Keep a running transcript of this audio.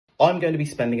I'm going to be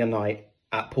spending a night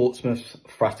at Portsmouth's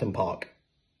Fratton Park.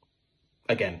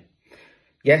 Again.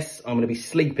 Yes, I'm going to be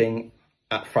sleeping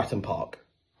at Fratton Park.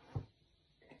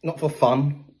 Not for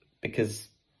fun, because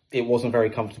it wasn't very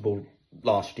comfortable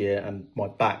last year and my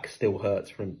back still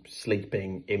hurts from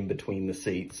sleeping in between the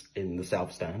seats in the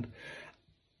South Stand.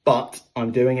 But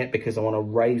I'm doing it because I want to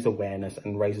raise awareness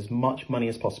and raise as much money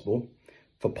as possible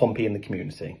for Pompey in the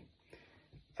community.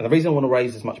 And the reason I want to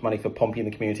raise as much money for Pompey in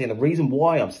the community, and the reason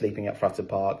why I'm sleeping at Fratton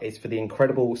Park, is for the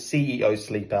incredible CEO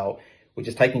Sleepout, which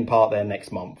is taking part there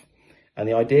next month. And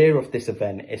the idea of this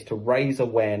event is to raise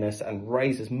awareness and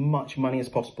raise as much money as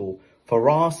possible for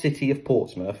our city of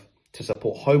Portsmouth to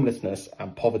support homelessness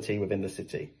and poverty within the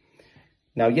city.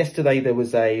 Now, yesterday there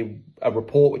was a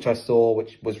report which I saw,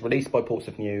 which was released by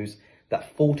Portsmouth News,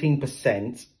 that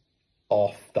 14%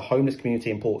 of the homeless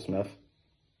community in Portsmouth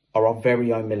are our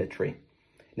very own military.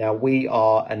 Now, we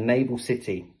are a naval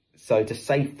city, so to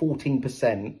say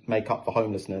 14% make up for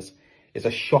homelessness is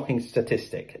a shocking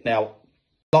statistic. Now,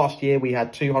 last year we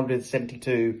had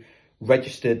 272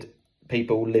 registered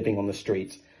people living on the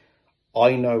streets.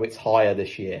 I know it's higher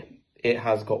this year. It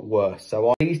has got worse.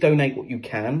 So please donate what you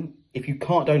can. If you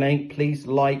can't donate, please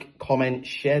like, comment,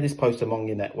 share this post among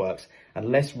your networks,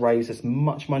 and let's raise as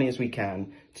much money as we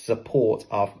can to support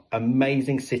our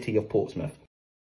amazing city of Portsmouth.